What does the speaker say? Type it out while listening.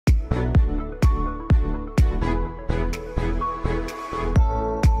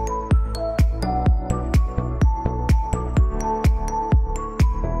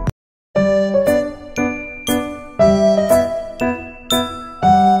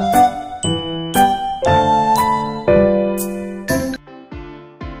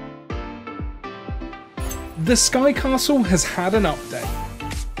the Sky Castle has had an update.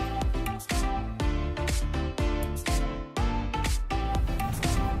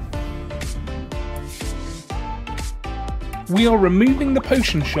 We are removing the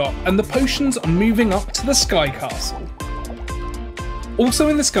potion shop and the potions are moving up to the Sky Castle. Also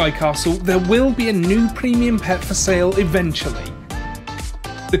in the Sky Castle, there will be a new premium pet for sale eventually.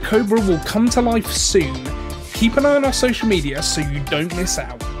 The cobra will come to life soon. Keep an eye on our social media so you don't miss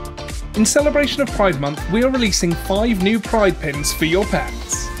out. In celebration of Pride Month, we are releasing 5 new Pride pins for your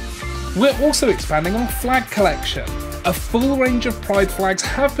pets. We're also expanding our flag collection. A full range of Pride flags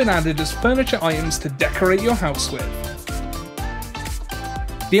have been added as furniture items to decorate your house with.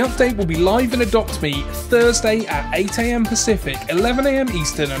 The update will be live in Adopt Me Thursday at 8 AM Pacific, 11 AM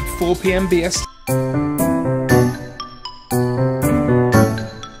Eastern and 4 PM BST.